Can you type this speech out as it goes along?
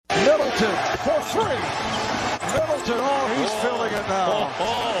three. Middleton, he's filling it now.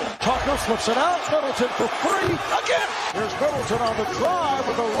 Tucker flips it out. Middleton for three. Again. Here's Middleton on the drive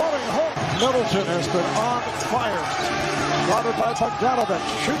with a running hook. Middleton has been on fire. Guarded by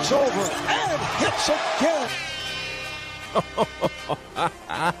Bogdanovich. Shoots over and hits again.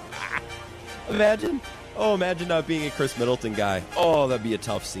 Imagine not being a Chris Middleton guy. Oh, that'd be a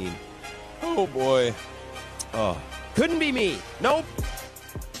tough scene. Oh, boy. Oh, couldn't be me. Nope.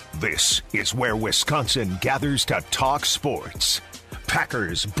 This is where Wisconsin gathers to talk sports.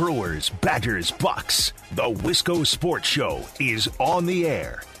 Packers, Brewers, Badgers, Bucks. The Wisco Sports Show is on the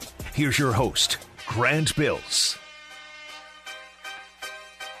air. Here's your host, Grant Bills.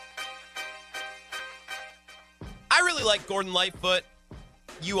 I really like Gordon Lightfoot.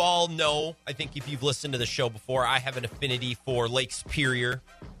 You all know, I think if you've listened to the show before, I have an affinity for Lake Superior,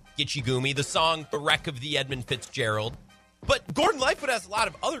 Gitchigumi, the song The Wreck of the Edmund Fitzgerald. But Gordon Lightfoot has a lot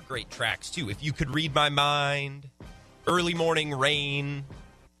of other great tracks, too. If You Could Read My Mind, Early Morning Rain,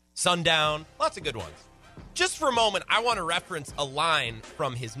 Sundown, lots of good ones. Just for a moment, I want to reference a line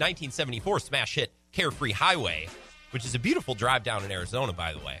from his 1974 smash hit, Carefree Highway, which is a beautiful drive down in Arizona,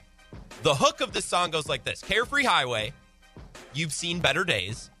 by the way. The hook of this song goes like this. Carefree Highway, you've seen better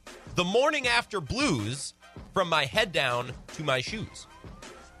days. The morning after blues, from my head down to my shoes.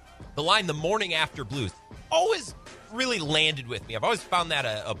 The line, the morning after blues, always really landed with me. I've always found that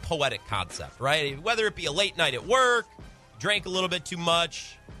a poetic concept, right? Whether it be a late night at work, drank a little bit too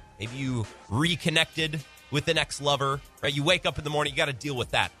much, maybe you reconnected with an ex-lover, right? You wake up in the morning, you got to deal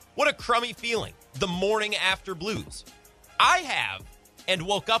with that. What a crummy feeling. The morning after blues. I have and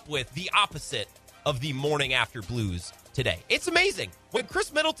woke up with the opposite of the morning after blues today. It's amazing. When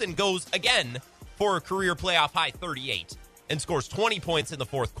Chris Middleton goes again for a career playoff high 38 and scores 20 points in the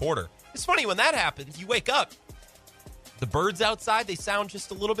fourth quarter, it's funny when that happens, you wake up, the birds outside, they sound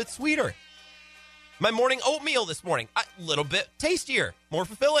just a little bit sweeter. My morning oatmeal this morning, a little bit tastier, more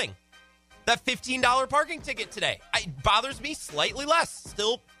fulfilling. That $15 parking ticket today, it bothers me slightly less.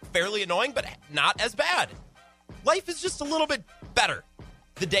 Still fairly annoying, but not as bad. Life is just a little bit better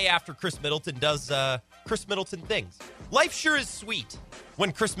the day after Chris Middleton does Chris Middleton things. Life sure is sweet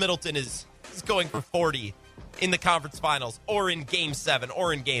when Chris Middleton is going for 40 in the conference finals or in Game 7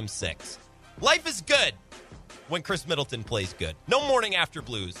 or in Game 6. Life is good when Chris Middleton plays good. No morning after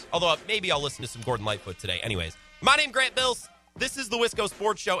blues, although maybe I'll listen to some Gordon Lightfoot today. Anyways, my name's Grant Bills. This is the Wisco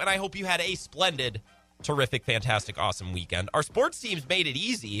Sports Show, and I hope you had a splendid, terrific, fantastic, awesome weekend. Our sports teams made it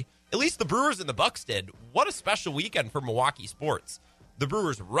easy. At least the Brewers and the Bucks did. What a special weekend for Milwaukee sports. The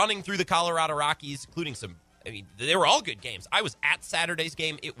Brewers running through the Colorado Rockies, including they were all good games. I was at Saturday's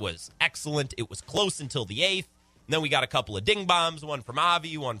game. It was excellent. It was close until the 8th. And then we got a couple of ding bombs, one from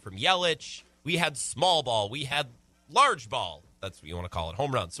Avi, one from Yelich. We had small ball. We had large ball. That's what you want to call it,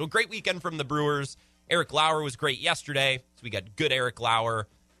 home runs. So a great weekend from the Brewers. Eric Lauer was great yesterday. So we got good Eric Lauer.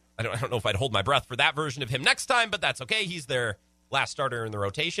 I don't know if I'd hold my breath for that version of him next time, but that's okay. He's their last starter in the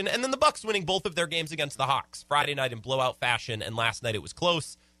rotation. And then the Bucks winning both of their games against the Hawks. Friday night in blowout fashion, and last night it was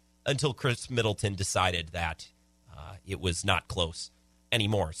close until Chris Middleton decided that it was not close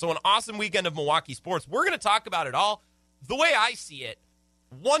anymore. So an awesome weekend of Milwaukee sports. We're going to talk about it all. The way I see it,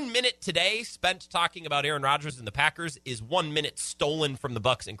 1 minute today spent talking about Aaron Rodgers and the Packers is 1 minute stolen from the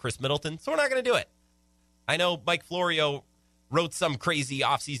Bucks and Chris Middleton, so we're not going to do it. I know Mike Florio wrote some crazy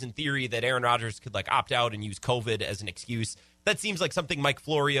offseason theory that Aaron Rodgers could opt out and use COVID as an excuse. That seems like something Mike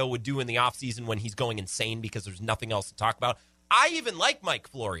Florio would do in the offseason when he's going insane because there's nothing else to talk about. I even like Mike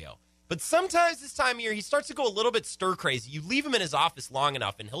Florio, but sometimes this time of year he starts to go a little bit stir crazy. You leave him in his office long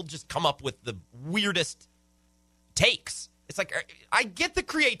enough and he'll just come up with the weirdest takes. It's I get the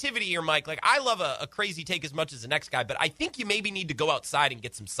creativity here, Mike. I love a crazy take as much as the next guy, but I think you maybe need to go outside and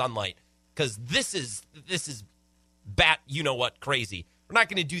get some sunlight because this is bat you-know-what crazy. We're not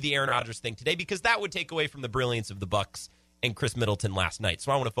going to do the Aaron Rodgers thing today because that would take away from the brilliance of the Bucks and Chris Middleton last night. So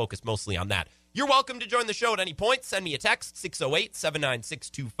I want to focus mostly on that. You're welcome to join the show at any point. Send me a text,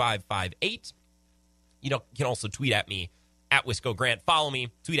 608-796-2558. You can also tweet at me, at Wisco Grant. Follow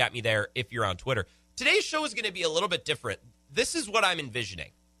me, tweet at me there if you're on Twitter. Today's show is going to be a little bit different. This is what I'm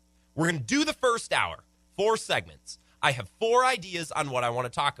envisioning. We're going to do the first hour, 4 segments. I have 4 ideas on what I want to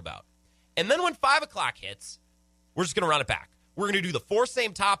talk about. And then when 5 o'clock hits, we're just going to run it back. We're going to do the 4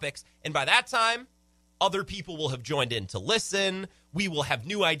 same topics, and by that time, other people will have joined in to listen. We will have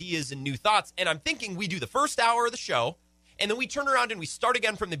new ideas and new thoughts, and I'm thinking we do the first hour of the show, and then we turn around and we start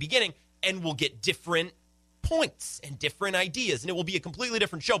again from the beginning, and we'll get different points and different ideas, and it will be a completely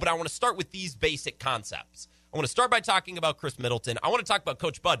different show, but I want to start with these basic concepts. I want to start by talking about Chris Middleton. I want to talk about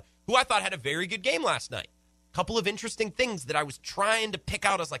Coach Bud, who I thought had a very good game last night. couple of interesting things that I was trying to pick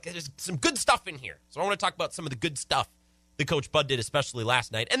out. I was like, there's some good stuff in here. So I want to talk about some of the good stuff that Coach Bud did, especially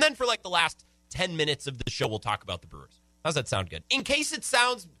last night. And then for like the last 10 minutes of the show, we'll talk about the Brewers. How's that sound good? In case it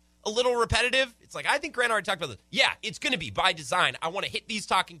sounds a little repetitive, it's like, I think Grant already talked about this. Yeah, it's going to be by design. I want to hit these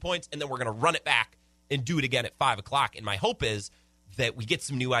talking points, and then we're going to run it back and do it again at 5 o'clock. And my hope is that we get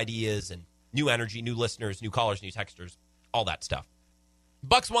some new ideas and new energy, new listeners, new callers, new texters, all that stuff.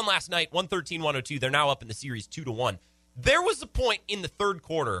 Bucks won last night, 113-102. They're now up in the series 2-1. There was a point in the third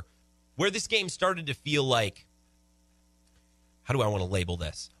quarter where this game started to feel like, how do I want to label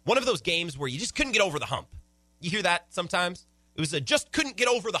this? One of those games where you just couldn't get over the hump. You hear that sometimes? It was a just couldn't get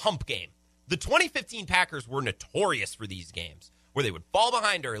over the hump game. The 2015 Packers were notorious for these games where they would fall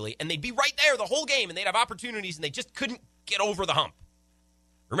behind early and they'd be right there the whole game and they'd have opportunities and they just couldn't get over the hump.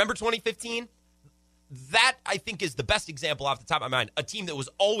 Remember 2015? That, I think, is the best example off the top of my mind. A team that was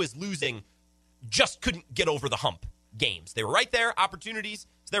always losing just couldn't get over the hump games. They were right there, opportunities,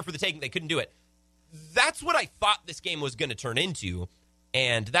 it's there for the taking, they couldn't do it. That's what I thought this game was going to turn into,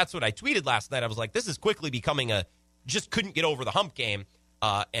 and that's what I tweeted last night. I was like, this is quickly becoming a just couldn't get over the hump game,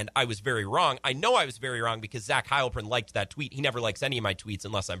 and I was very wrong. I know I was very wrong because Zach Heilprin liked that tweet. He never likes any of my tweets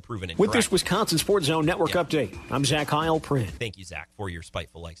unless I'm proven incorrect. With this Wisconsin Sports Zone Network update, I'm Zach Heilprin. Thank you, Zach, for your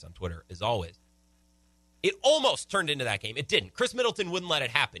spiteful likes on Twitter, as always. It almost turned into that game. It didn't. Chris Middleton wouldn't let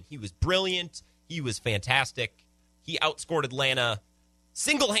it happen. He was brilliant. He was fantastic. He outscored Atlanta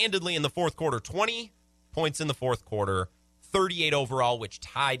single-handedly in the fourth quarter. 20 points in the fourth quarter, 38 overall, which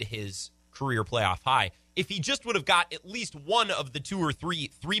tied his career playoff high. If he just would have got at least one of the 2 or 3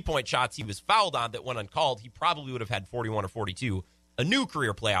 three-point shots he was fouled on that went uncalled, he probably would have had 41 or 42, a new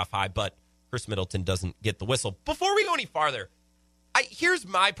career playoff high, but Chris Middleton doesn't get the whistle. Before we go any farther, here's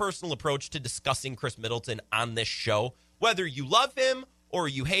my personal approach to discussing Chris Middleton on this show. Whether you love him or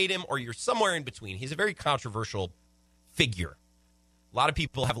you hate him or you're somewhere in between, he's a very controversial figure. A lot of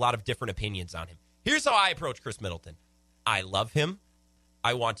people have a lot of different opinions on him. Here's how I approach Chris Middleton. I love him.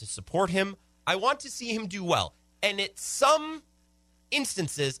 I want to support him. I want to see him do well. And at some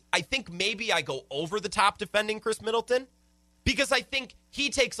instances, I think maybe I go over the top defending Chris Middleton because I think he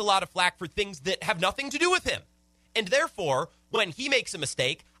takes a lot of flack for things that have nothing to do with him. And therefore, when he makes a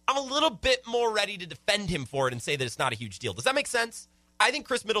mistake, I'm a little bit more ready to defend him for it and say that it's not a huge deal. Does that make sense? I think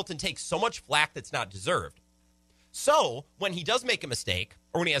Chris Middleton takes so much flack that's not deserved. So when he does make a mistake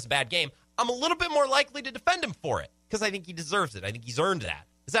or when he has a bad game, I'm a little bit more likely to defend him for it because I think he deserves it. I think he's earned that.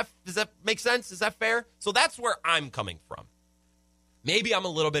 Does that make sense? Is that fair? So that's where I'm coming from. Maybe I'm a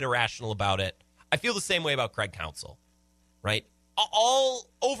little bit irrational about it. I feel the same way about Craig Counsell, right? I'll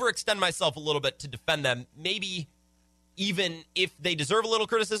overextend myself a little bit to defend them, maybe even if they deserve a little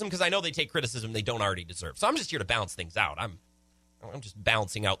criticism, because I know they take criticism they don't already deserve. So I'm just here to balance things out. I'm just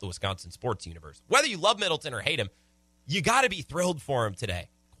balancing out the Wisconsin sports universe. Whether you love Middleton or hate him, you got to be thrilled for him today.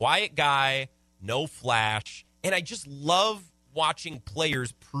 Quiet guy, no flash, and I just love watching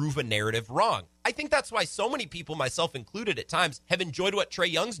players prove a narrative wrong. I think that's why so many people, myself included at times, have enjoyed what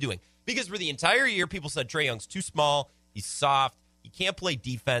Trae Young's doing. Because for the entire year, people said Trae Young's too small, he's soft, he can't play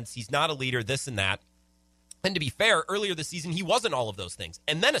defense, he's not a leader, this and that. And to be fair, earlier this season, he wasn't all of those things.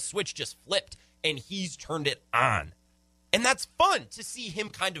 And then a switch just flipped, and he's turned it on. And that's fun to see him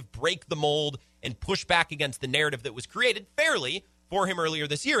kind of break the mold and push back against the narrative that was created fairly for him earlier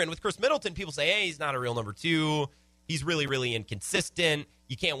this year. And with Chris Middleton, people say, hey, he's not a real number 2. He's really, really inconsistent.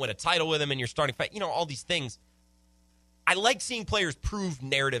 You can't win a title with him in your starting fight. You know, all these things. I like seeing players prove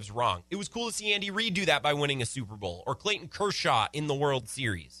narratives wrong. It was cool to see Andy Reid do that by winning a Super Bowl, or Clayton Kershaw in the World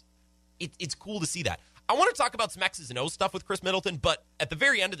Series. It's cool to see that. I want to talk about some X's and O's stuff with Chris Middleton, but at the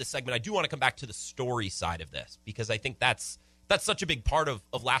very end of this segment, I do want to come back to the story side of this, because I think that's such a big part of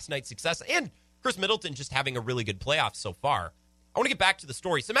last night's success, and Chris Middleton just having a really good playoff so far. I want to get back to the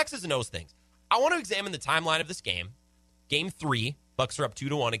story. Some X's and O's things. I want to examine the timeline of this game. Game 3, Bucks are up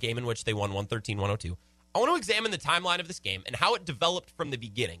 2-1, a game in which they won 113-102. I want to examine the timeline of this game and how it developed from the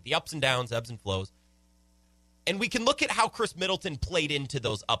beginning, the ups and downs, ebbs and flows. And we can look at how Chris Middleton played into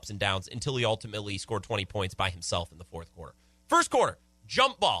those ups and downs until he ultimately scored 20 points by himself in the fourth quarter. First quarter,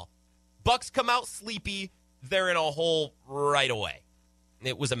 jump ball. Bucks come out sleepy. They're in a hole right away.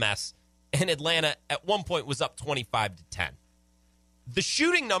 It was a mess. And Atlanta at one point was up 25-10. The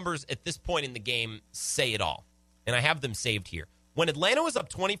shooting numbers at this point in the game say it all. And I have them saved here. When Atlanta was up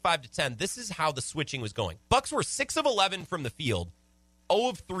 25-10, this is how the switching was going. Bucks were 6 of 11 from the field, 0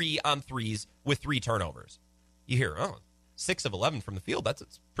 of 3 on threes with 3 turnovers. You hear, 6 of 11 from the field,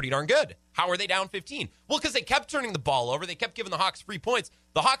 that's pretty darn good. How are they down 15? Well, because they kept turning the ball over. They kept giving the Hawks free points.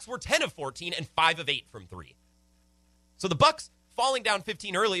 The Hawks were 10 of 14 and 5 of 8 from 3. So the Bucks falling down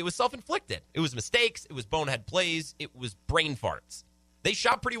 15 early, it was self-inflicted. It was mistakes. It was bonehead plays. It was brain farts. They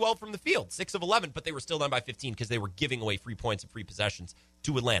shot pretty well from the field, 6 of 11, but they were still down by 15 because they were giving away free points and free possessions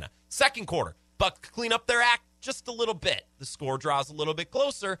to Atlanta. Second quarter, Bucks clean up their act just a little bit. The score draws a little bit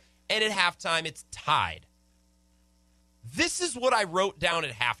closer, and at halftime, it's tied. This is what I wrote down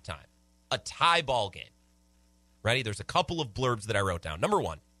at halftime. A tie ball game. Ready? There's a couple of blurbs that I wrote down. Number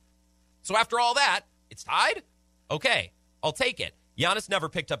one. So after all that, it's tied? Okay, I'll take it. Giannis never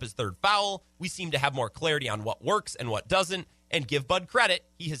picked up his third foul. We seem to have more clarity on what works and what doesn't. And give Bud credit,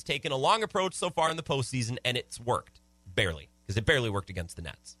 he has taken a long approach so far in the postseason, and it's worked. Barely, because it barely worked against the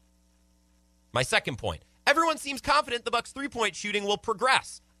Nets. My second point. Everyone seems confident the Bucks' three-point shooting will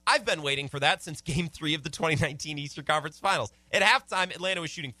progress. I've been waiting for that since Game 3 of the 2019 Eastern Conference Finals. At halftime, Atlanta was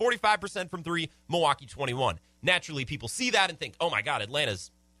shooting 45% from three, Milwaukee 21%. Naturally, people see that and think, oh my God,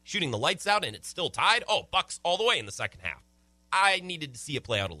 Atlanta's shooting the lights out and it's still tied? Oh, Bucks all the way in the second half. I needed to see it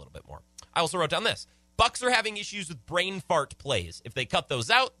play out a little bit more. I also wrote down this. Bucks are having issues with brain fart plays. If they cut those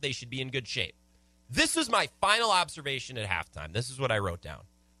out, they should be in good shape. This was my final observation at halftime. This is what I wrote down.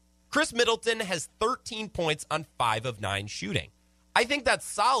 Chris Middleton has 13 points on 5 of 9 shooting. I think that's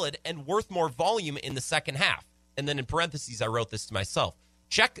solid and worth more volume in the second half. And then in parentheses, I wrote this to myself.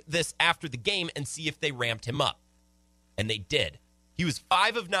 Check this after the game and see if they ramped him up. And they did. He was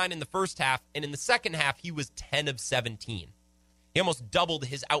 5 of 9 in the first half, and in the second half, he was 10 of 17. He almost doubled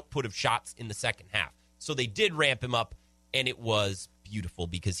his output of shots in the second half. So they did ramp him up, and it was beautiful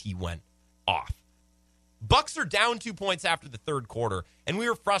because he went off. Bucks are down 2 points after the third quarter, and we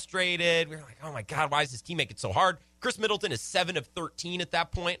were frustrated. We were like, oh my God, why is this team making it so hard? Chris Middleton is 7 of 13 at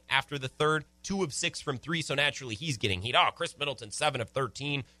that point after the third, 2 of 6 from 3, so naturally he's getting heat. Oh, Chris Middleton, 7 of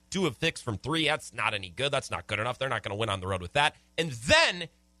 13, 2 of 6 from 3. That's not any good. That's not good enough. They're not going to win on the road with that. And then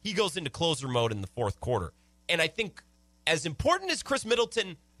he goes into closer mode in the fourth quarter. And I think as important as Chris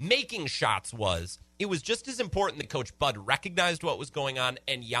Middleton making shots was, it was just as important that Coach Bud recognized what was going on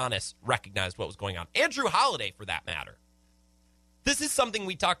and Giannis recognized what was going on. Andrew Holiday, for that matter. This is something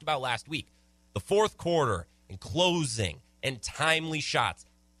we talked about last week. The fourth quarter and closing and timely shots.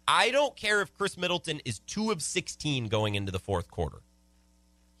 I don't care if Chris Middleton is 2 of 16 going into the fourth quarter.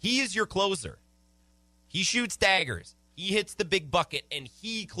 He is your closer. He shoots daggers. He hits the big bucket, and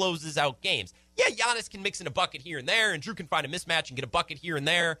he closes out games. Yeah, Giannis can mix in a bucket here and there, and Drew can find a mismatch and get a bucket here and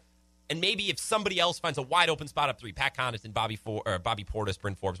there. And maybe if somebody else finds a wide open spot up three, Pat Connaughton, Bobby Portis,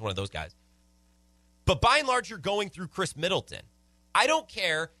 Bryn Forbes, one of those guys. But by and large, you're going through Chris Middleton. I don't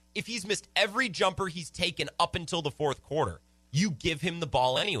care if he's missed every jumper he's taken up until the fourth quarter. You give him the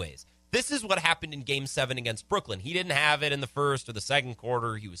ball anyways. This is what happened in Game 7 against Brooklyn. He didn't have it in the first or the second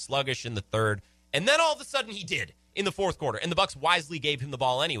quarter. He was sluggish in the third. And then all of a sudden he did in the fourth quarter. And the Bucks wisely gave him the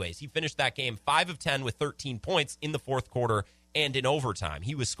ball anyways. He finished that game 5 of 10 with 13 points in the fourth quarter and in overtime.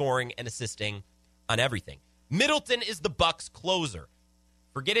 He was scoring and assisting on everything. Middleton is the Bucks closer.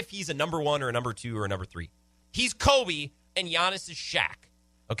 Forget if he's a number 1 or a number 2 or a number 3. He's Kobe and Giannis is Shaq.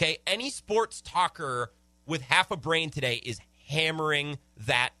 Okay? Any sports talker with half a brain today is hammering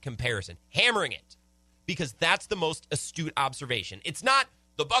that comparison. Hammering it. Because that's the most astute observation. It's not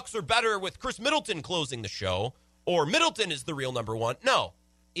the Bucks are better with Chris Middleton closing the show or Middleton is the real number 1. No.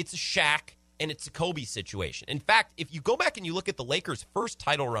 It's a Shaq and it's a Kobe situation. In fact, if you go back and you look at the Lakers' first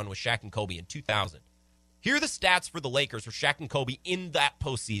title run with Shaq and Kobe in 2000, here are the stats for the Lakers for Shaq and Kobe in that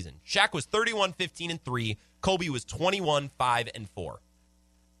postseason. Shaq was 31-15-3. Kobe was 21-5-4.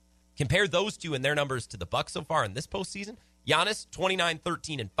 Compare those two and their numbers to the Bucks so far in this postseason. Giannis,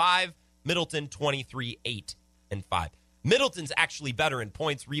 29-13-5. Middleton, 23-8-5. Middleton's actually better in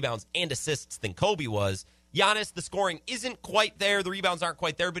points, rebounds, and assists than Kobe was. Giannis, the scoring isn't quite there. The rebounds aren't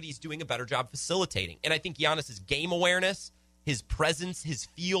quite there, but he's doing a better job facilitating. And I think Giannis's game awareness, his presence, his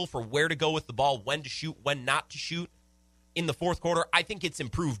feel for where to go with the ball, when to shoot, when not to shoot in the fourth quarter, I think it's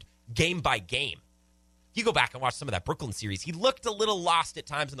improved game by game. You go back and watch some of that Brooklyn series. He looked a little lost at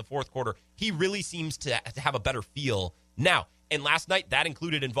times in the fourth quarter. He really seems to have a better feel now. And last night, that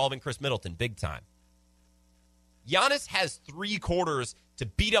included involving Chris Middleton big time. Giannis has 3 quarters to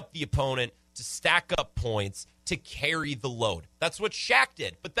beat up the opponent, to stack up points, to carry the load. That's what Shaq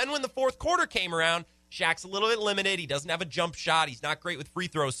did. But then when the fourth quarter came around, Shaq's a little bit limited. He doesn't have a jump shot. He's not great with free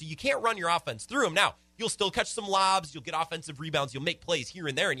throws, so you can't run your offense through him. Now, you'll still catch some lobs. You'll get offensive rebounds. You'll make plays here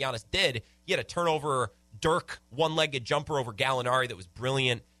and there, and Giannis did. He had a turnover, Dirk one-legged jumper over Gallinari that was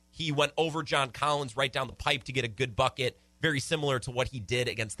brilliant. He went over John Collins right down the pipe to get a good bucket, very similar to what he did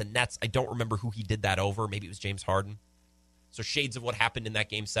against the Nets. I don't remember who he did that over. Maybe it was James Harden. So shades of what happened in that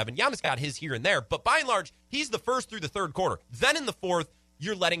Game 7. Giannis got his here and there, but by and large, he's the first through the third quarter. Then in the fourth,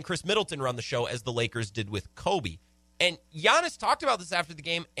 you're letting Chris Middleton run the show as the Lakers did with Kobe. And Giannis talked about this after the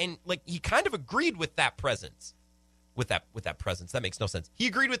game, and like he kind of agreed with that presence. With that presence. That makes no sense. He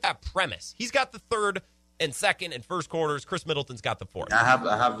agreed with that premise. He's got the third and second and first quarters. Chris Middleton's got the fourth. I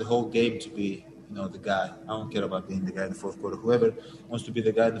have the whole game to be, the guy. I don't care about being the guy in the fourth quarter. Whoever wants to be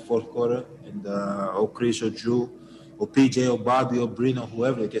the guy in the fourth quarter, and or Chris or Drew or PJ or Bobby or Brino,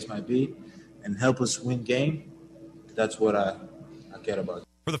 whoever the case might be, and help us win game, that's what I care about.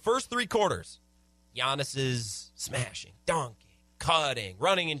 For the first three quarters, Giannis is smashing, dunking, cutting,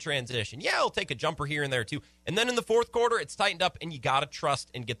 running in transition. Yeah, he'll take a jumper here and there too. And then in the fourth quarter, it's tightened up, and you got to trust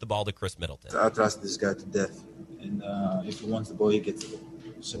and get the ball to Chris Middleton. I trust this guy to death. And if he wants the ball, he gets the ball.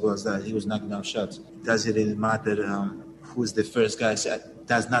 Simple as that. He was knocking down shots. Does it really matter who's the first guy?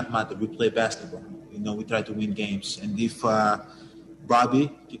 Does not matter. We play basketball. We try to win games. And if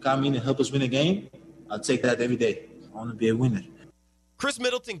Bobby can come in and help us win a game, I'll take that every day. I want to be a winner. Chris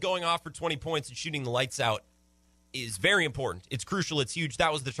Middleton going off for 20 points and shooting the lights out is very important. It's crucial. It's huge.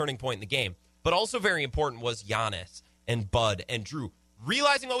 That was the turning point in the game. But also very important was Giannis and Bud and Drew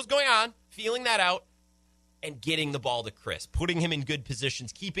realizing what was going on, feeling that out, and getting the ball to Chris, putting him in good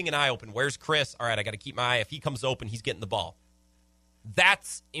positions, keeping an eye open. Where's Chris? All right, I got to keep my eye. If he comes open, he's getting the ball.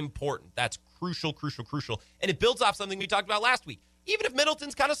 That's important. That's crucial. And it builds off something we talked about last week. Even if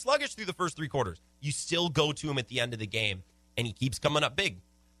Middleton's kind of sluggish through the first three quarters, you still go to him at the end of the game, and he keeps coming up big.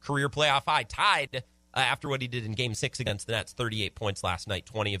 Career playoff high, tied after what he did in Game 6 against the Nets, 38 points last night,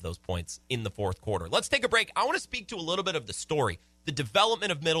 20 of those points in the fourth quarter. Let's take a break. I want to speak to a little bit of the story, the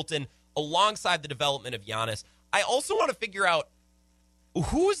development of Middleton alongside the development of Giannis. I also want to figure out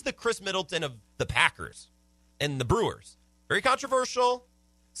who is the Chris Middleton of the Packers and the Brewers. Very controversial,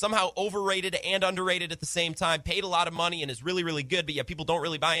 somehow overrated and underrated at the same time, paid a lot of money and is really, really good, but yet people don't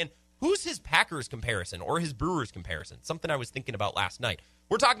really buy in. Who's his Packers comparison or his Brewers comparison? Something I was thinking about last night.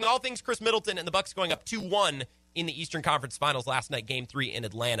 We're talking all things Chris Middleton and the Bucks going up 2-1 in the Eastern Conference Finals last night, Game 3 in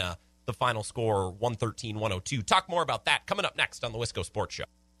Atlanta. The final score, 113-102. Talk more about that coming up next on the Wisco Sports Show.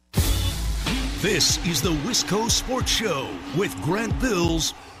 This is the Wisco Sports Show with Grant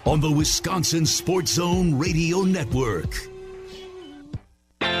Bills on the Wisconsin Sports Zone Radio Network.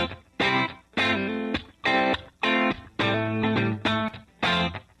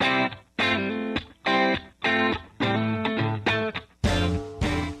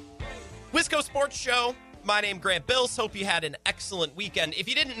 Wisco Sports Show. My name Grant Bills. Hope you had an excellent weekend. If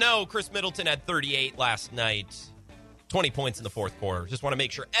you didn't know, Chris Middleton had 38 last night. 20 points in the fourth quarter. Just want to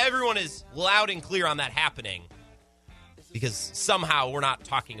make sure everyone is loud and clear on that happening, because somehow we're not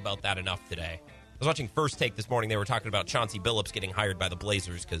talking about that enough today. I was watching First Take this morning. They were talking about Chauncey Billups getting hired by the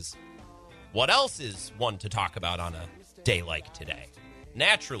Blazers, because what else is one to talk about on a day like today?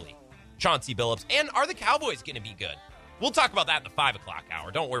 Naturally, Chauncey Billups. And are the Cowboys going to be good? We'll talk about that in the 5 o'clock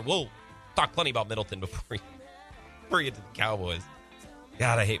hour. Don't worry. We'll talk plenty about Middleton before we get to the Cowboys.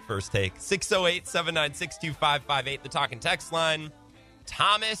 God, I hate First Take. 608-796-2558, the talk and text line.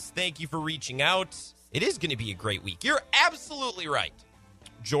 Thomas, thank you for reaching out. It is going to be a great week. You're absolutely right.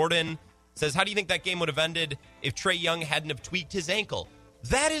 Jordan says, how do you think that game would have ended if Trae Young hadn't have tweaked his ankle?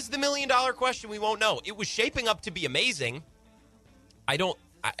 That is the million-dollar question we won't know. It was shaping up to be amazing. I don't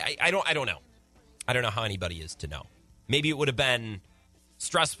know. I don't know how anybody is to know. Maybe it would have been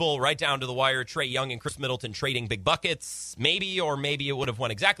stressful, right down to the wire. Trae Young and Chris Middleton trading big buckets, maybe, or maybe it would have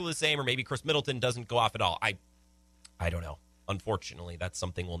went exactly the same, or maybe Chris Middleton doesn't go off at all. I don't know. Unfortunately, that's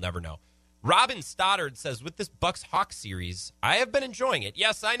something we'll never know. Robin Stoddard says, with this Bucks-Hawks series, I have been enjoying it.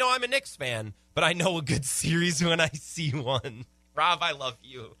 Yes, I know I'm a Knicks fan, but I know a good series when I see one. Rob, I love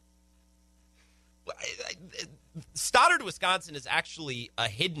you. Stoddard, Wisconsin is actually a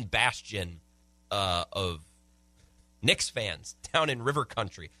hidden bastion of Knicks fans down in River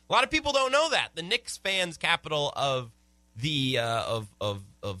Country. A lot of people don't know that. The Knicks fans capital of the of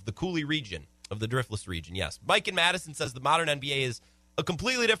the Cooley region, of the Driftless region, yes. Mike in Madison says the modern NBA is a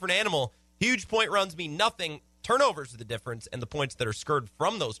completely different animal. Huge point runs mean nothing. Turnovers are the difference, and the points that are scored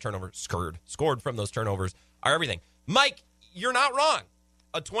from those turnovers are everything. Mike, you're not wrong.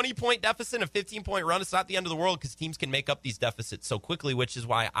 A 20-point deficit, a 15-point run, it's not the end of the world, because teams can make up these deficits so quickly, which is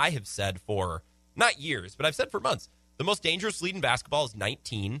why I have said for, not years, but I've said for months, the most dangerous lead in basketball is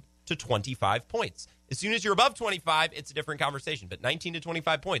 19 to 25 points. As soon as you're above 25, it's a different conversation. But 19 to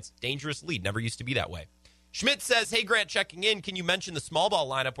 25 points, dangerous lead. Never used to be that way. Schmidt says, hey, Grant, checking in. Can you mention the small ball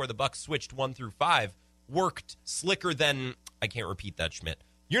lineup where the Bucks switched 1 through 5 worked slicker than... I can't repeat that, Schmidt.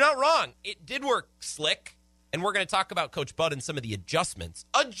 You're not wrong. It did work slick. And we're going to talk about Coach Bud and some of the adjustments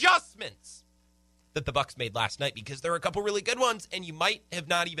that the Bucks made last night, because there are a couple really good ones, and you might have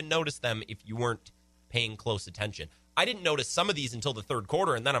not even noticed them if you weren't paying close attention. I didn't notice some of these until the third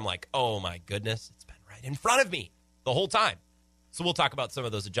quarter, and then I'm like, oh, my goodness, it's been right in front of me. the whole time. So we'll talk about some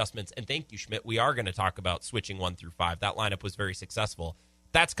of those adjustments. And thank you, Schmidt. We are going to talk about switching 1 through 5. That lineup was very successful.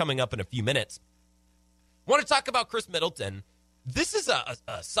 That's coming up in a few minutes. I want to talk about Chris Middleton. This is a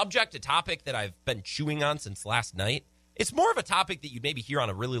subject, a topic that I've been chewing on since last night. It's more of a topic that you'd maybe hear on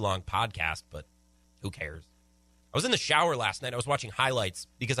a really long podcast, but who cares? I was in the shower last night. I was watching highlights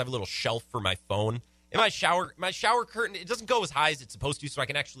because I have a little shelf for my phone. And my shower curtain, it doesn't go as high as it's supposed to, so I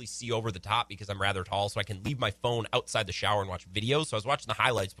can actually see over the top because I'm rather tall, so I can leave my phone outside the shower and watch videos. So I was watching the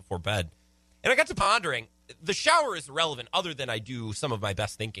highlights before bed. And I got to pondering, the shower is irrelevant other than I do some of my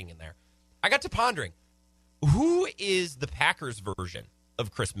best thinking in there. I got to pondering, who is the Packers version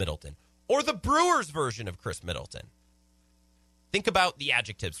of Chris Middleton or the Brewers version of Chris Middleton? Think about the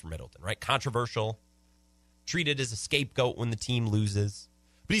adjectives for Middleton, right? Controversial, treated as a scapegoat when the team loses.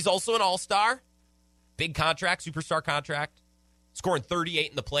 But he's also an all-star. Big contract, superstar contract, scoring 38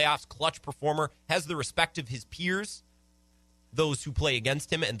 in the playoffs, clutch performer, has the respect of his peers, those who play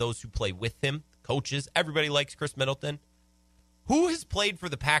against him and those who play with him, coaches. Everybody likes Chris Middleton. Who has played for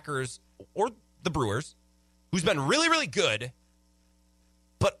the Packers or the Brewers, who's been really, really good,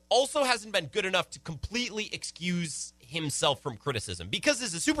 but also hasn't been good enough to completely excuse himself from criticism? Because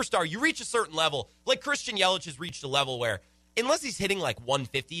as a superstar, you reach a certain level, like Christian Yelich has reached a level where unless he's hitting like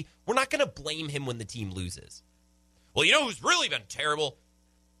 150, we're not going to blame him when the team loses. Well, you know who's really been terrible?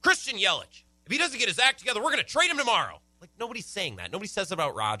 Christian Yelich. If he doesn't get his act together, we're going to trade him tomorrow. Like, nobody's saying that. Nobody says that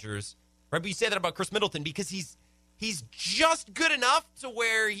about Rodgers, right? But you say that about Chris Middleton because he's just good enough to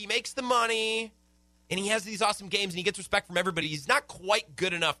where he makes the money and he has these awesome games and he gets respect from everybody. He's not quite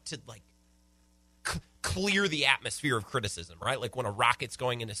good enough to, like, clear the atmosphere of criticism, right? Like when a rocket's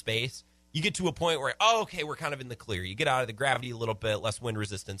going into space. You get to a point where, oh, okay, we're kind of in the clear. You get out of the gravity a little bit, less wind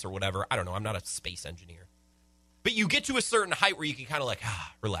resistance or whatever. I don't know. I'm not a space engineer. But you get to a certain height where you can kind of like,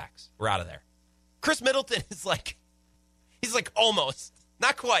 relax. We're out of there. Chris Middleton is like, he's like almost,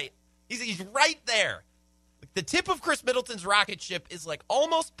 not quite. He's right there. Like the tip of Chris Middleton's rocket ship is like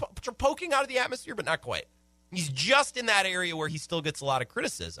almost poking out of the atmosphere, but not quite. He's just in that area where he still gets a lot of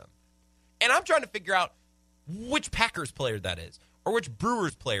criticism. And I'm trying to figure out which Packers player that is. Or which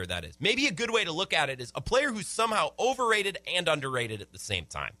Brewers player that is. Maybe a good way to look at it is a player who's somehow overrated and underrated at the same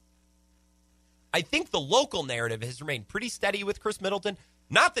time. I think the local narrative has remained pretty steady with Chris Middleton,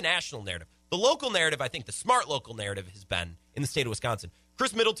 not the national narrative. The local narrative, I think the smart local narrative has been in the state of Wisconsin.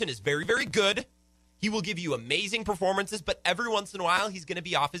 Chris Middleton is very, very good. He will give you amazing performances, but every once in a while he's going to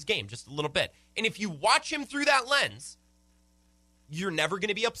be off his game just a little bit. And if you watch him through that lens, you're never going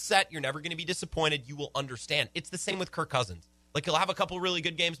to be upset. You're never going to be disappointed. You will understand. It's the same with Kirk Cousins. Like, he'll have a couple really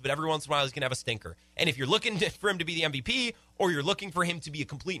good games, but every once in a while he's going to have a stinker. And if you're looking for him to be the MVP or you're looking for him to be a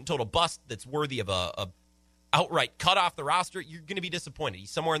complete and total bust that's worthy of a outright cut off the roster, you're going to be disappointed.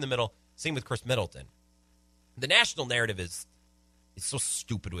 He's somewhere in the middle. Same with Chris Middleton. The national narrative is so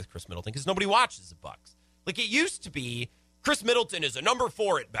stupid with Chris Middleton because nobody watches the Bucs. Like, it used to be Chris Middleton is a number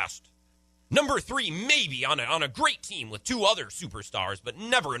 4 at best. Number 3, maybe, on a great team with 2 other superstars, but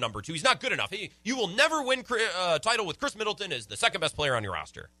never a number 2. He's not good enough. You will never win a title with Chris Middleton as the second best player on your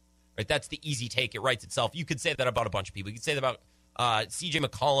roster. Right? That's the easy take. It writes itself. You could say that about a bunch of people. You could say that about C.J.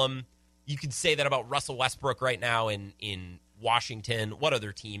 McCollum. You could say that about Russell Westbrook right now in Washington. What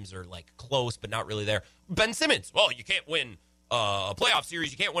other teams are, like, close but not really there? Ben Simmons. Well, you can't win a playoff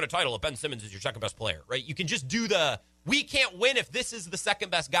series. You can't win a title if Ben Simmons is your second best player. Right? You can just do we can't win if this is the second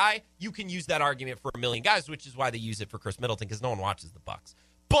best guy. You can use that argument for a million guys, which is why they use it for Chris Middleton, because no one watches the Bucs.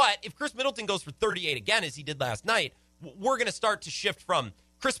 But if Chris Middleton goes for 38 again, as he did last night, we're going to start to shift from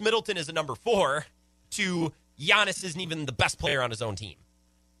Chris Middleton is a number 4 to Giannis isn't even the best player on his own team.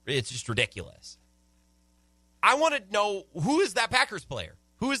 It's just ridiculous. I want to know, who is that Packers player?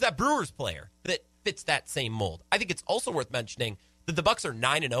 Who is that Brewers player that fits that same mold? I think it's also worth mentioning that the Bucs are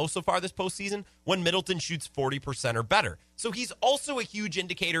 9-0 so far this postseason when Middleton shoots 40% or better. So he's also a huge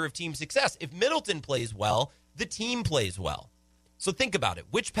indicator of team success. If Middleton plays well, the team plays well. So think about it.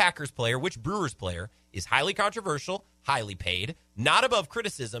 Which Packers player, which Brewers player is highly controversial, highly paid, not above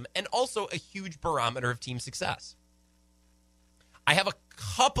criticism, and also a huge barometer of team success? I have a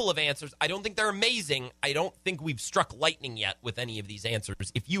couple of answers. I don't think they're amazing. I don't think we've struck lightning yet with any of these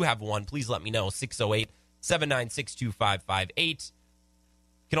answers. If you have one, please let me know. 608-796-2558. You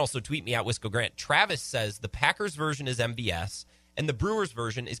can also tweet me at Wisco Grant. Travis says the Packers version is MVS and the Brewers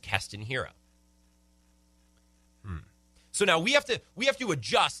version is Keston Hiura. So now we have to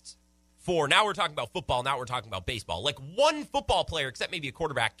adjust for, now we're talking about football, now we're talking about baseball. Like, one football player, except maybe a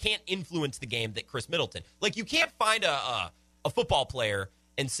quarterback, can't influence the game that Chris Middleton. Like, you can't find a football player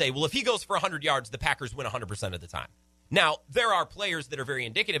and say, well, if he goes for 100 yards, the Packers win 100% of the time. Now, there are players that are very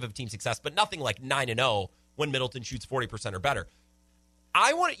indicative of team success, but nothing like 9-0 when Middleton shoots 40% or better.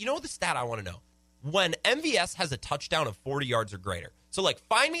 The stat I want to know? When MVS has a touchdown of 40 yards or greater. So,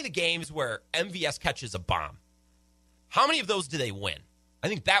 find me the games where MVS catches a bomb. How many of those do they win? I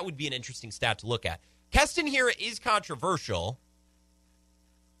think that would be an interesting stat to look at. Keston Hiura is controversial.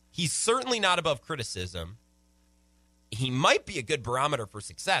 He's certainly not above criticism. He might be a good barometer for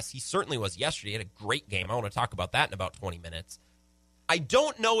success. He certainly was yesterday. He had a great game. I want to talk about that in about 20 minutes. I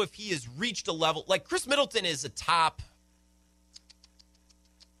don't know if he has reached a level. Chris Middleton is a top...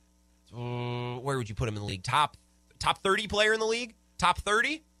 where would you put him in the league? Top 30 player in the league? Top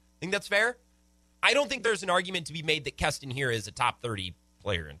 30? Think that's fair? I don't think there's an argument to be made that Keston Hiura is a top 30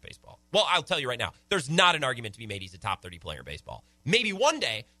 player in baseball. Well, I'll tell you right now, there's not an argument to be made he's a top 30 player in baseball. Maybe one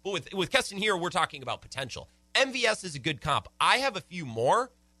day, but with Keston Hiura, we're talking about potential. MVS is a good comp. I have a few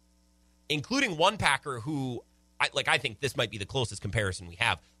more, including one Packer who, I think this might be the closest comparison we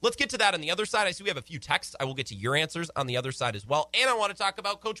have. Let's get to that on the other side. I see we have a few texts. I will get to your answers on the other side as well. And I want to talk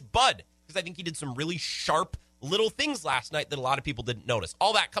about Coach Bud, because I think he did some really sharp little things last night that a lot of people didn't notice.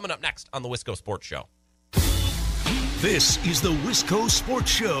 All that coming up next on the Wisco Sports Show. This is the Wisco Sports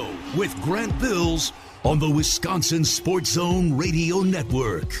Show with Grant Bills on the Wisconsin Sports Zone Radio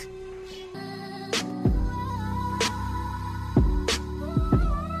Network.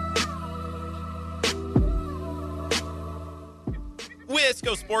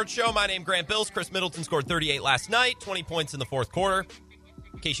 Wisco Sports Show. My name, Grant Bills. Chris Middleton scored 38 last night, 20 points in the fourth quarter.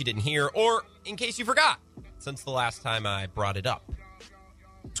 In case you didn't hear, or in case you forgot, since the last time I brought it up.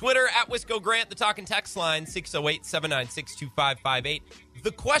 Twitter, at Wisco Grant, the talk and text line, 608-796-2558.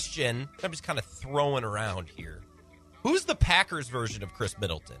 The question, I'm just kind of throwing around here. Who's the Packers version of Chris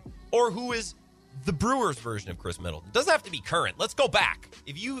Middleton? Or who is the Brewers version of Chris Middleton? Doesn't have to be current. Let's go back.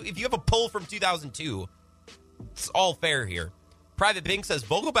 If you have a poll from 2002, it's all fair here. Private Bink says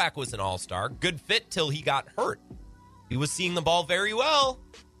Vogelback was an all-star. Good fit till he got hurt. He was seeing the ball very well.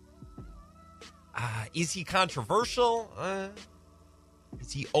 Is he controversial?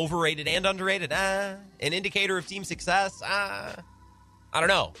 Is he overrated and underrated? An indicator of team success? I don't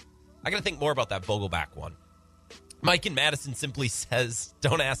know. I got to think more about that Vogelback one. Mike in Madison simply says,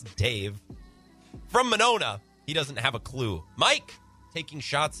 don't ask Dave. From Monona, he doesn't have a clue. Mike taking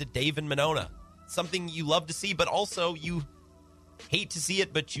shots at Dave and Monona. Something you love to see, but also you hate to see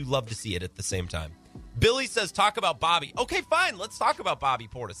it, but you love to see it at the same time. Billy says, talk about Bobby. Okay, fine. Let's talk about Bobby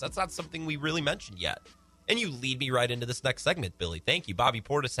Portis. That's not something we really mentioned yet. And you lead me right into this next segment, Billy. Thank you. Bobby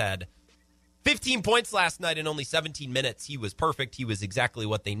Portis had 15 points last night in only 17 minutes. He was perfect. He was exactly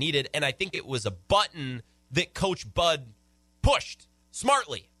what they needed. And I think it was a button that Coach Bud pushed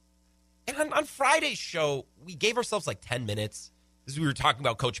smartly. And on Friday's show, we gave ourselves 10 minutes as we were talking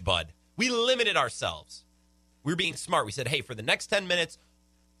about Coach Bud. We limited ourselves. We were being smart. We said, hey, for the next 10 minutes,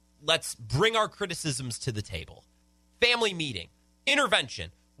 let's bring our criticisms to the table. Family meeting,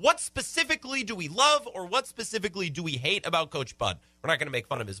 intervention. What specifically do we love or what specifically do we hate about Coach Bud? We're not going to make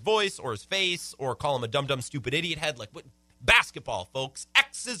fun of his voice or his face or call him a dumb, stupid idiot head. What basketball, folks.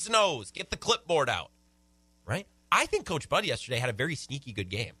 X's and O's. Get the clipboard out. Right? I think Coach Bud yesterday had a very sneaky good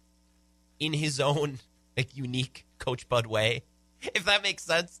game in his own unique Coach Bud way, if that makes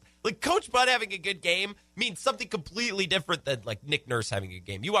sense. Coach Bud having a good game means something completely different than Nick Nurse having a good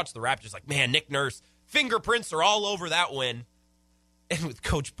game. You watch the Raptors, man, Nick Nurse, fingerprints are all over that win. And with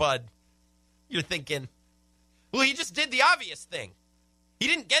Coach Bud, you're thinking, well, he just did the obvious thing. He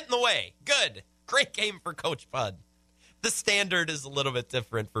didn't get in the way. Good. Great game for Coach Bud. The standard is a little bit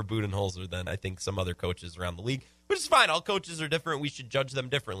different for Budenholzer than I think some other coaches around the league, which is fine. All coaches are different. We should judge them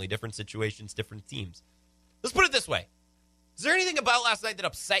differently. Different situations, different teams. Let's put it this way. Is there anything about last night that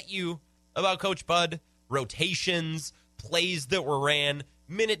upset you about Coach Bud? Rotations, plays that were ran,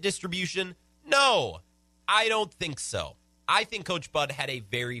 minute distribution? No, I don't think so. I think Coach Bud had a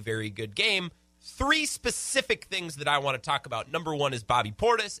very, very good game. 3 specific things that I want to talk about. Number 1 is Bobby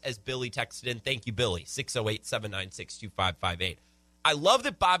Portis, as Billy texted in. Thank you, Billy. 608-796-2558. I love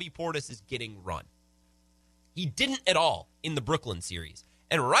that Bobby Portis is getting run. He didn't at all in the Brooklyn series.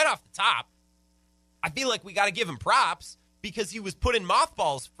 And right off the top, I feel like we got to give him props because he was put in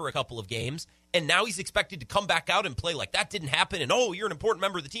mothballs for a couple of games, and now he's expected to come back out and play like that didn't happen, and, oh, you're an important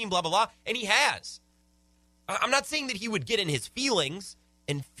member of the team, blah, blah, blah, and he has. I'm not saying that he would get in his feelings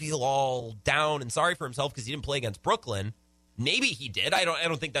and feel all down and sorry for himself because he didn't play against Brooklyn. Maybe he did. I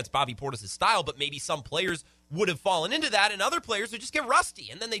don't think that's Bobby Portis' style, but maybe some players would have fallen into that, and other players would just get rusty,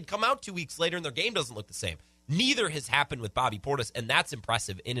 and then they'd come out 2 weeks later and their game doesn't look the same. Neither has happened with Bobby Portis, and that's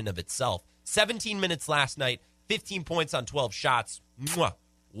impressive in and of itself. 17 minutes last night, 15 points on 12 shots. Mwah,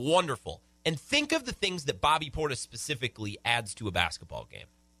 wonderful. And think of the things that Bobby Portis specifically adds to a basketball game.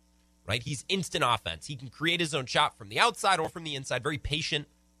 right? He's instant offense. He can create his own shot from the outside or from the inside. Very patient,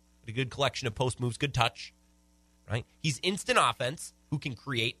 with a good collection of post moves, good touch, right? He's instant offense who can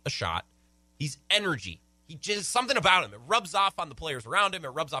create a shot. He's energy. He just something about him. It rubs off on the players around him. It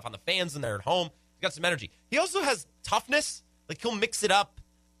rubs off on the fans when they're at home. He's got some energy. He also has toughness. Like, he'll mix it up.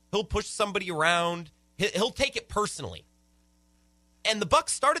 He'll push somebody around. He'll take it personally. And the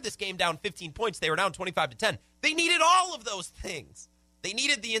Bucks started this game down 15 points. They were down 25-10. They needed all of those things. They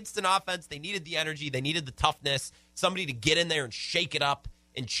needed the instant offense. They needed the energy. They needed the toughness. Somebody to get in there and shake it up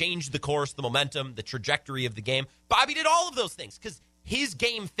and change the course, the momentum, the trajectory of the game. Bobby did all of those things because his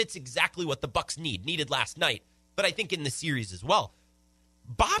game fits exactly what the Bucks needed last night, but I think in the series as well.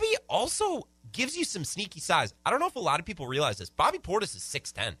 Bobby also gives you some sneaky size. I don't know if a lot of people realize this. Bobby Portis is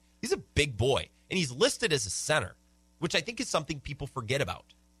 6'10". He's a big boy, and he's listed as a center, which I think is something people forget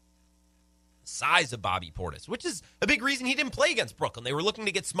about. The size of Bobby Portis, which is a big reason he didn't play against Brooklyn. They were looking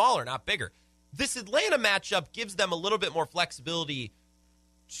to get smaller, not bigger. This Atlanta matchup gives them a little bit more flexibility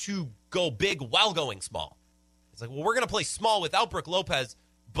to go big while going small. It's like, well, we're going to play small without Brook Lopez,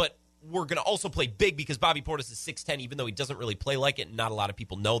 but we're going to also play big because Bobby Portis is 6'10", even though he doesn't really play like it, and not a lot of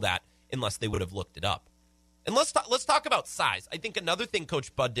people know that unless they would have looked it up. And let's talk about size. I think another thing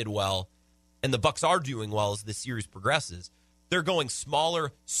Coach Bud did well, and the Bucks are doing well as this series progresses, they're going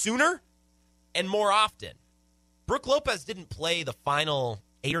smaller sooner and more often. Brook Lopez didn't play the final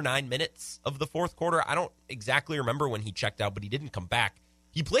 8 or 9 minutes of the fourth quarter. I don't exactly remember when he checked out, but he didn't come back.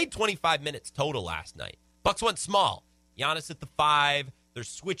 He played 25 minutes total last night. Bucks went small. Giannis at the 5. They're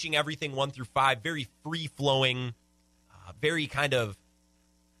switching everything 1 through 5. Very free-flowing, very kind of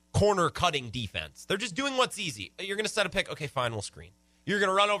corner-cutting defense. They're just doing what's easy. You're going to set a pick. Okay, fine, we'll screen. You're going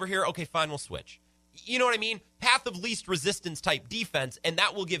to run over here. Okay, fine, we'll switch. You know what I mean? Path of least resistance type defense, and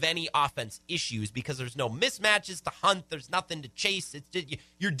that will give any offense issues because there's no mismatches to hunt. There's nothing to chase. It's just,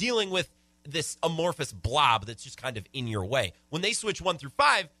 you're dealing with this amorphous blob that's just kind of in your way. When they switch 1 through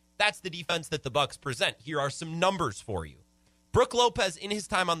 5, that's the defense that the Bucks present. Here are some numbers for you. Brook Lopez, in his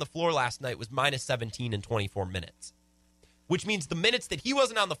time on the floor last night, was minus 17 in 24 minutes, which means the minutes that he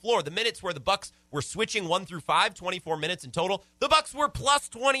wasn't on the floor, the minutes where the Bucks were switching 1 through 5, 24 minutes in total, the Bucks were plus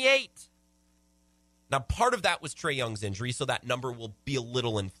 28. Now, part of that was Trae Young's injury, so that number will be a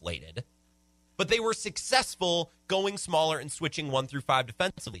little inflated. But they were successful going smaller and switching 1 through 5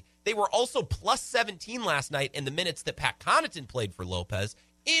 defensively. They were also plus 17 last night in the minutes that Pat Connaughton played for Lopez.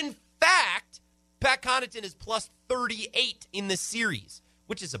 In fact, Pat Connaughton is plus 38 in this series,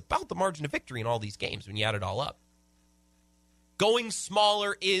 which is about the margin of victory in all these games when you add it all up. Going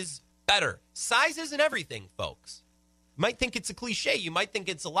smaller is better. Size isn't everything, folks. You might think it's a cliche. You might think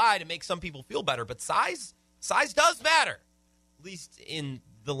it's a lie to make some people feel better, but size does matter, at least in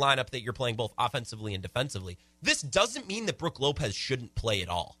the lineup that you're playing both offensively and defensively. This doesn't mean that Brook Lopez shouldn't play at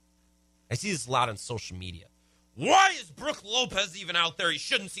all. I see this a lot on social media. Why is Brook Lopez even out there? He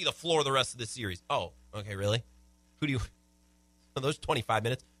shouldn't see the floor the rest of the series. Oh, okay, really? Those 25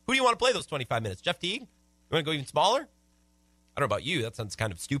 minutes? Who do you want to play those 25 minutes? Jeff Teague? You want to go even smaller? I don't know about you. That sounds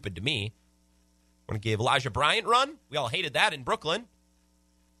kind of stupid to me. Want to give Elijah Bryant run? We all hated that in Brooklyn.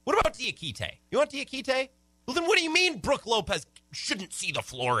 What about Diakite? You want Diakite? Well, then what do you mean Brook Lopez shouldn't see the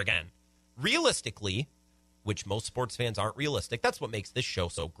floor again? Realistically, which most sports fans aren't realistic, that's what makes this show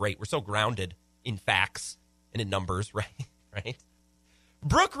so great. We're so grounded in facts and in numbers, right?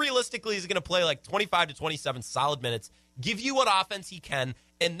 Brook realistically is going to play like 25 to 27 solid minutes, give you what offense he can,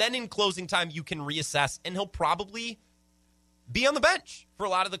 and then in closing time you can reassess, and he'll probably be on the bench for a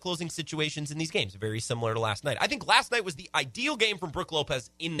lot of the closing situations in these games, very similar to last night. I think last night was the ideal game from Brook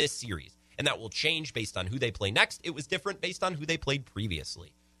Lopez in this series, and that will change based on who they play next. It was different based on who they played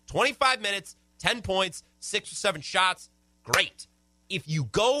previously. 25 minutes, 10 points, 6 or 7 shots, great. If you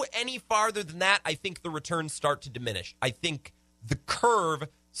go any farther than that, I think the returns start to diminish. I think the curve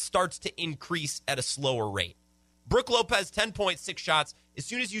starts to increase at a slower rate. Brook Lopez, 10 points, 6 shots. As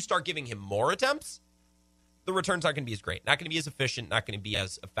soon as you start giving him more attempts, the returns aren't going to be as great. Not going to be as efficient, not going to be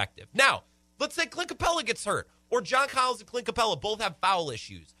as effective. Now, let's say Clint Capella gets hurt, or John Collins and Clint Capella both have foul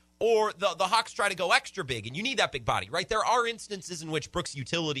issues, or the Hawks try to go extra big, and you need that big body, right? There are instances in which Brook's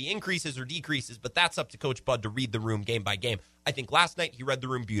utility increases or decreases, but that's up to Coach Bud to read the room game by game. I think last night he read the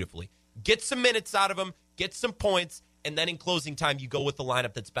room beautifully. Get some minutes out of him, get some points, and then in closing time, you go with the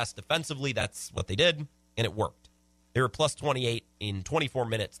lineup that's best defensively. That's what they did, and it worked. They were plus 28 in 24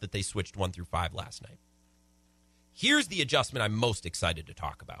 minutes that they switched 1 through 5 last night. Here's the adjustment I'm most excited to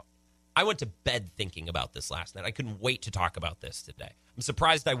talk about. I went to bed thinking about this last night. I couldn't wait to talk about this today. I'm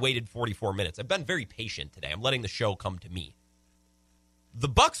surprised I waited 44 minutes. I've been very patient today. I'm letting the show come to me. The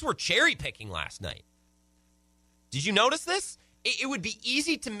Bucks were cherry picking last night. Did you notice this? it would be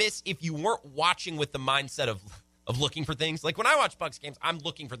easy to miss if you weren't watching with the mindset of looking for things. Like when I watch Bucs games, I'm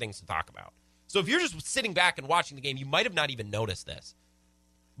looking for things to talk about. So if you're just sitting back and watching the game, you might have not even noticed this.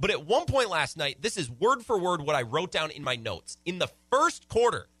 But at one point last night, this is word for word what I wrote down in my notes. In the first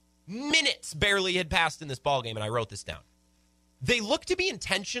quarter, minutes barely had passed in this ballgame, and I wrote this down. They look to be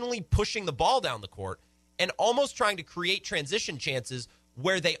intentionally pushing the ball down the court and almost trying to create transition chances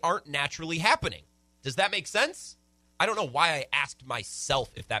where they aren't naturally happening. Does that make sense? I don't know why I asked myself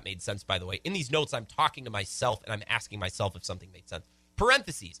if that made sense, by the way. In these notes, I'm talking to myself, and I'm asking myself if something made sense.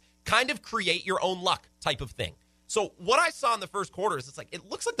 Parentheses, kind of create your own luck type of thing. So what I saw in the first quarter is it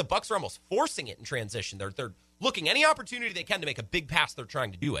looks like the Bucs are almost forcing it in transition. They're looking any opportunity they can to make a big pass. They're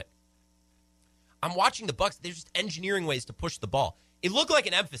trying to do it. I'm watching the Bucs. They're just engineering ways to push the ball. It looked like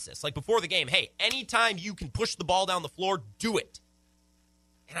an emphasis, like before the game. Hey, anytime you can push the ball down the floor, do it.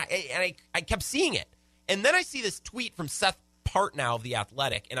 And I kept seeing it. And then I see this tweet from Seth Partnow of The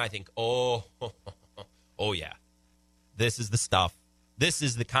Athletic, and I think, oh yeah, this is the stuff. This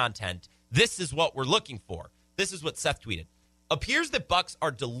is the content. This is what we're looking for. This is what Seth tweeted. Appears that Bucs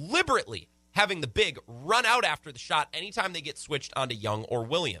are deliberately having the big run out after the shot anytime they get switched onto Young or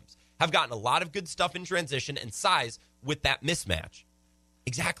Williams. Have gotten a lot of good stuff in transition and size with that mismatch.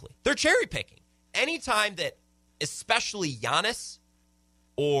 Exactly. They're cherry picking. Anytime that especially Giannis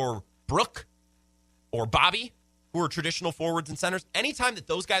or Brook or Bobby, who are traditional forwards and centers, anytime that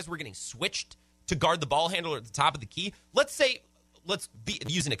those guys were getting switched to guard the ball handler at the top of the key, let's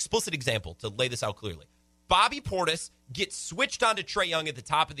use an explicit example to lay this out clearly. Bobby Portis gets switched onto Trae Young at the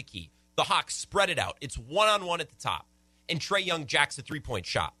top of the key. The Hawks spread it out. It's one-on-one at the top. And Trae Young jacks a three-point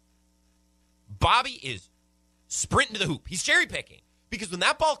shot. Bobby is sprinting to the hoop. He's cherry-picking. Because when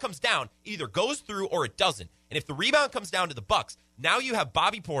that ball comes down, it either goes through or it doesn't. And if the rebound comes down to the Bucs, now you have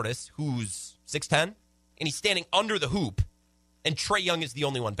Bobby Portis, who's 6'10", and he's standing under the hoop, and Trae Young is the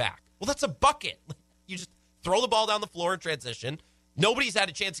only one back. Well, that's a bucket. You just throw the ball down the floor in transition. Nobody's had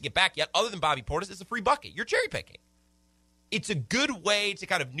a chance to get back yet other than Bobby Portis. It's a free bucket. You're cherry-picking. It's a good way to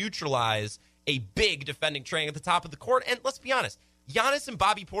kind of neutralize a big defending Trae Young at the top of the court. And let's be honest, Giannis and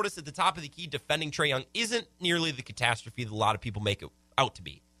Bobby Portis at the top of the key defending Trae Young isn't nearly the catastrophe that a lot of people make it out to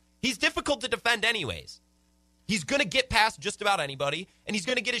be. He's difficult to defend anyways. He's going to get past just about anybody, and he's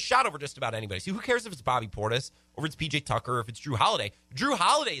going to get his shot over just about anybody. So who cares if it's Bobby Portis, or if it's P.J. Tucker, or if it's Drew Holiday? Drew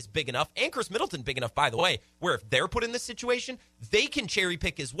Holiday is big enough, and Chris Middleton big enough, by the way, where if they're put in this situation, they can cherry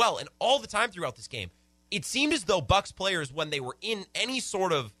pick as well. And all the time throughout this game, it seemed as though Bucs players, when they were in any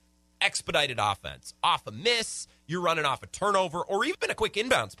sort of expedited offense, off a miss, you're running off a turnover, or even a quick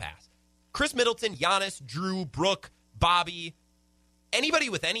inbounds pass, Chris Middleton, Giannis, Drew, Brook, Bobby, anybody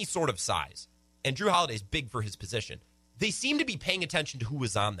with any sort of size, and Drew Holiday's big for his position, they seem to be paying attention to who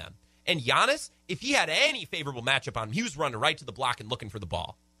was on them. And Giannis, if he had any favorable matchup on him, he was running right to the block and looking for the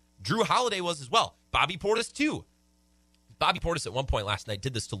ball. Drew Holiday was as well. Bobby Portis, too. Bobby Portis at one point last night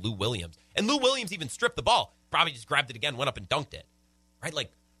did this to Lou Williams. And Lou Williams even stripped the ball. Bobby just grabbed it again, went up and dunked it. Right?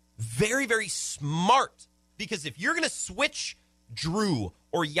 Like, very, very smart. Because if you're going to switch Drew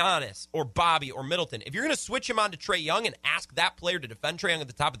or Giannis or Bobby or Middleton, if you're going to switch him on to Trae Young and ask that player to defend Trae Young at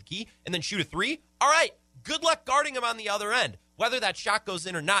the top of the key and then shoot a three, all right, good luck guarding him on the other end. Whether that shot goes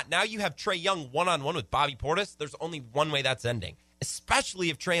in or not, now you have Trae Young one-on-one with Bobby Portis. There's only one way that's ending,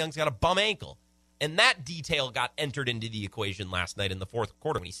 especially if Trae Young's got a bum ankle. And that detail got entered into the equation last night in the fourth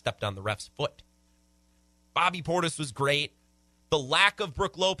quarter when he stepped on the ref's foot. Bobby Portis was great. The lack of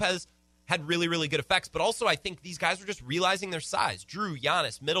Brook Lopez had really, really good effects. But also, I think these guys were just realizing their size. Drew,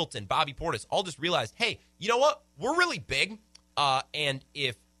 Giannis, Middleton, Bobby Portis all just realized, hey, you know what? We're really big. And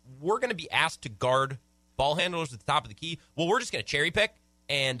if we're going to be asked to guard ball handlers at the top of the key, well, we're just going to cherry pick,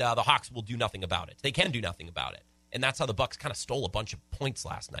 and the Hawks will do nothing about it. They can do nothing about it. And that's how the Bucs kind of stole a bunch of points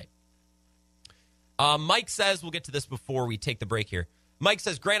last night. Mike says, we'll get to this before we take the break here. Mike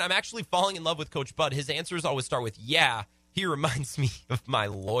says, Grant, I'm actually falling in love with Coach Bud. His answers always start with, yeah, he reminds me of my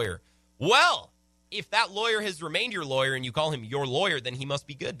lawyer. Well, if that lawyer has remained your lawyer and you call him your lawyer, then he must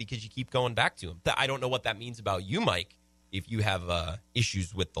be good because you keep going back to him. I don't know what that means about you, Mike, if you have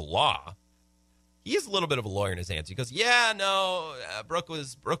issues with the law. He is a little bit of a lawyer in his answer. He goes, yeah, no, Brook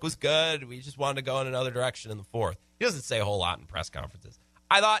was good. We just wanted to go in another direction in the fourth. He doesn't say a whole lot in press conferences.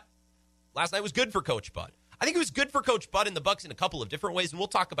 I thought last night was good for Coach Bud. I think it was good for Coach Bud and the Bucs in a couple of different ways, and we'll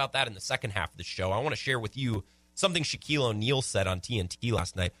talk about that in the second half of the show. I want to share with you something Shaquille O'Neal said on TNT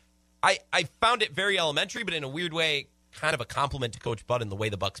last night. I found it very elementary, but in a weird way, kind of a compliment to Coach Bud and the way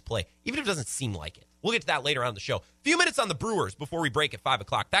the Bucs play, even if it doesn't seem like it. We'll get to that later on in the show. A few minutes on the Brewers before we break at 5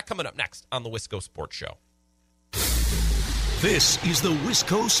 o'clock. That coming up next on the Wisco Sports Show. This is the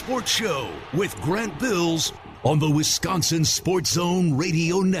Wisco Sports Show with Grant Bills on the Wisconsin Sports Zone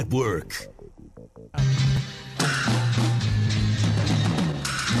Radio Network.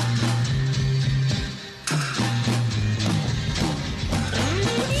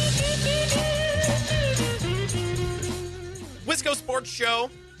 Wisco Sports Show.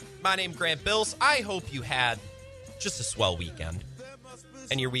 My name is Grant Bills. I hope you had just a swell weekend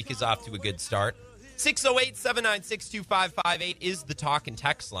and your week is off to a good start. 608-796-2558 is the talk and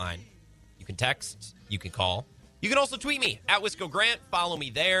text line. You can text, you can call. You can also tweet me at Wisco Grant. Follow me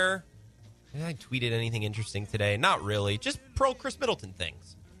there. I tweeted anything interesting today? Not really. Just pro Chris Middleton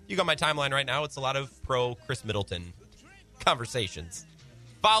things. You got my timeline right now. It's a lot of pro Chris Middleton conversations.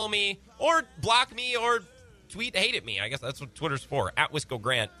 Follow me or block me or tweet hate at me. I guess that's what Twitter's for. At Wisco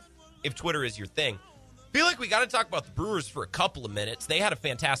Grant, if Twitter is your thing. Feel like we got to talk about the Brewers for a couple of minutes. They had a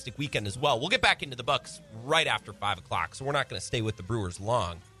fantastic weekend as well. We'll get back into the Bucks right after 5 o'clock, so we're not going to stay with the Brewers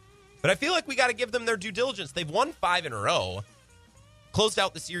long. But I feel like we got to give them their due diligence. They've won 5 in a row, closed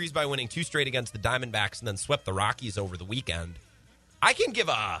out the series by winning 2 straight against the Diamondbacks, and then swept the Rockies over the weekend. I can give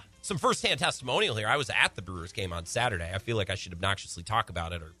some firsthand testimonial here. I was at the Brewers game on Saturday. I feel like I should obnoxiously talk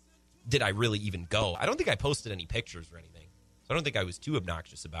about it, or did I really even go? I don't think I posted any pictures or anything, so I don't think I was too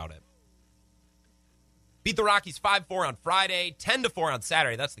obnoxious about it. Beat the Rockies 5-4 on Friday, 10-4 on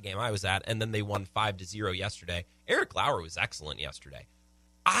Saturday. That's the game I was at. And then they won 5-0 yesterday. Eric Lauer was excellent yesterday.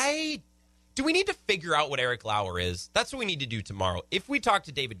 Do we need to figure out what Eric Lauer is? That's what we need to do tomorrow. If we talk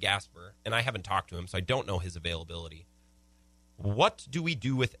to David Gasper, and I haven't talked to him, so I don't know his availability, what do we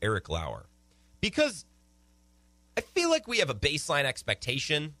do with Eric Lauer? Because I feel like we have a baseline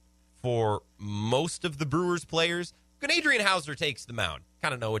expectation for most of the Brewers players. When Adrian Hauser takes the mound,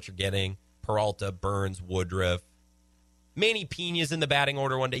 kind of know what you're getting. Peralta, Burns, Woodruff. Manny Pena's in the batting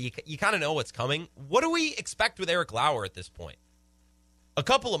order one day. You kind of know what's coming. What do we expect with Eric Lauer at this point? A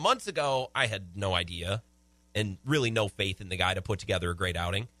couple of months ago, I had no idea and really no faith in the guy to put together a great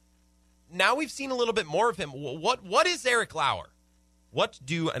outing. Now we've seen a little bit more of him. What is Eric Lauer?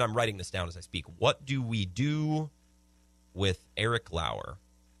 And I'm writing this down as I speak, what do we do with Eric Lauer?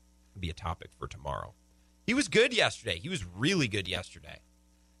 It'll be a topic for tomorrow. He was good yesterday. He was really good yesterday.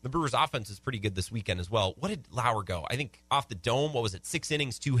 The Brewers' offense is pretty good this weekend as well. What did Lauer go? I think off the dome, 6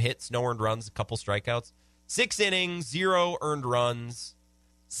 innings, 2 hits, no earned runs, a couple strikeouts. 6 innings, 0 earned runs,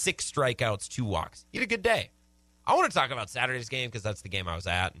 6 strikeouts, 2 walks. He had a good day. I want to talk about Saturday's game because that's the game I was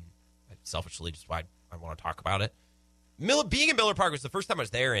at, and selfishly just why I want to talk about it. Being in Miller Park was the first time I was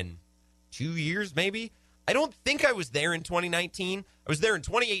there in 2 years, maybe. I don't think I was there in 2019. I was there in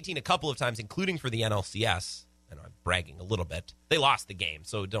 2018 a couple of times, including for the NLCS. And I'm bragging a little bit. They lost the game,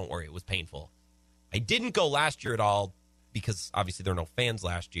 so don't worry. It was painful. I didn't go last year at all because obviously there were no fans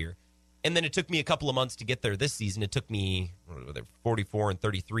last year. And then it took me a couple of months to get there this season. It took me 44 and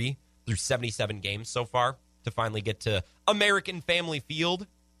 33 through 77 games so far to finally get to American Family Field.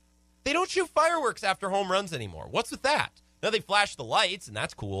 They don't shoot fireworks after home runs anymore. What's with that? Now they flash the lights, and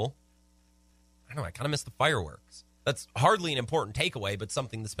that's cool. I don't know. I kind of miss the fireworks. That's hardly an important takeaway, but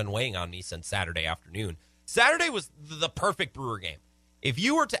something that's been weighing on me since Saturday afternoon. Saturday was the perfect Brewer game. If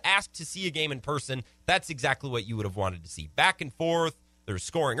you were to ask to see a game in person, that's exactly what you would have wanted to see. Back and forth. They were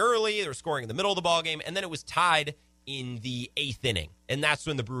scoring early. They were scoring in the middle of the ball game, and then it was tied in the 8th inning, and that's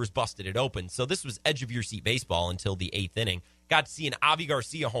when the Brewers busted it open. So this was edge-of-your-seat baseball until the 8th inning. Got to see an Avi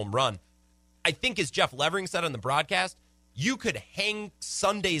Garcia home run. I think, as Jeff Levering said on the broadcast, you could hang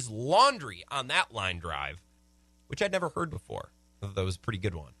Sunday's laundry on that line drive, which I'd never heard before. That was a pretty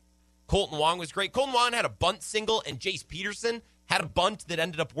good one. Colton Wong was great. Colton Wong had a bunt single, and Jace Peterson had a bunt that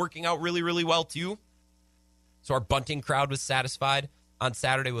ended up working out really, really well, too. So our bunting crowd was satisfied on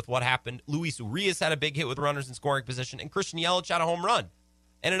Saturday with what happened. Luis Urias had a big hit with runners in scoring position, and Christian Yelich had a home run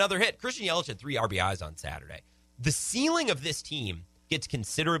and another hit. Christian Yelich had 3 RBIs on Saturday. The ceiling of this team gets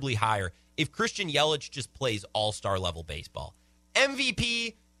considerably higher if Christian Yelich just plays all-star level baseball.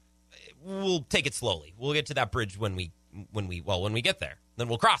 MVP, we'll take it slowly. We'll get to that bridge when we get there. Then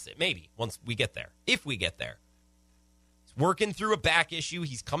we'll cross it, maybe, once we get there, if we get there. He's working through a back issue.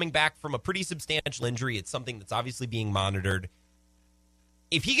 He's coming back from a pretty substantial injury. It's something that's obviously being monitored.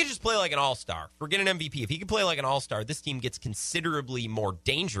 If he could just play like an all-star, forget an MVP, if he could play like an all-star, this team gets considerably more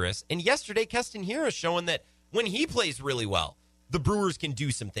dangerous. And yesterday, Keston Hiura showing that when he plays really well, the Brewers can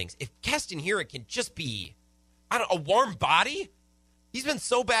do some things. If Keston Hiura can just be, a warm body, he's been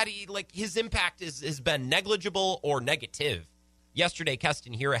so bad, his impact has been negligible or negative. Yesterday,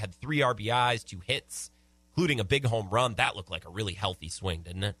 Keston Hiura had 3 RBIs, 2 hits, including a big home run. That looked like a really healthy swing,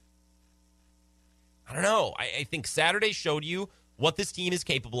 didn't it? I don't know. I think Saturday showed you what this team is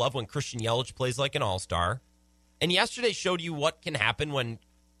capable of when Christian Yelich plays like an all-star. And yesterday showed you what can happen when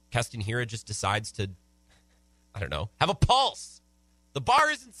Keston Hiura just decides to I don't know, have a pulse. The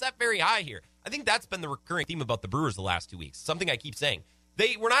bar isn't set very high here. I think that's been the recurring theme about the Brewers the last 2 weeks. Something I keep saying.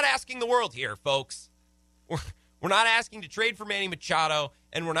 We're not asking the world here, folks. We're not asking to trade for Manny Machado,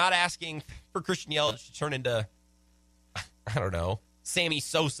 and we're not asking for Christian Yelich to turn into, I don't know, Sammy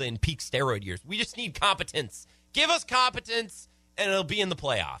Sosa in peak steroid years. We just need competence. Give us competence, and it'll be in the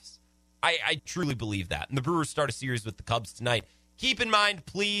playoffs. I truly believe that. And the Brewers start a series with the Cubs tonight. Keep in mind,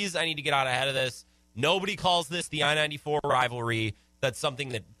 please, I need to get out ahead of this. Nobody calls this the I-94 rivalry. That's something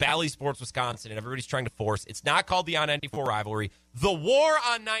that Bally Sports Wisconsin and everybody's trying to force. It's not called the I-94 rivalry. The War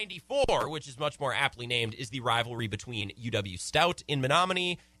on 94, which is much more aptly named, is the rivalry between UW Stout in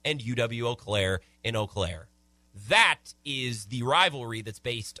Menominee and UW Eau Claire in Eau Claire. That is the rivalry that's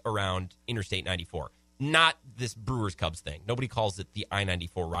based around Interstate 94, not this Brewers-Cubs thing. Nobody calls it the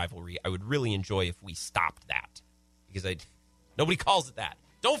I-94 rivalry. I would really enjoy if we stopped that because nobody calls it that.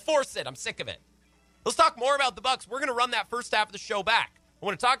 Don't force it. I'm sick of it. Let's talk more about the Bucks. We're going to run that first half of the show back. I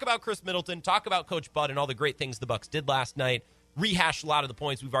want to talk about Chris Middleton, talk about Coach Bud and all the great things the Bucks did last night, rehash a lot of the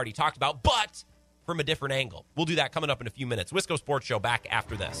points we've already talked about, but from a different angle. We'll do that coming up in a few minutes. Wisco Sports Show back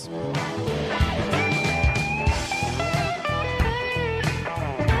after this.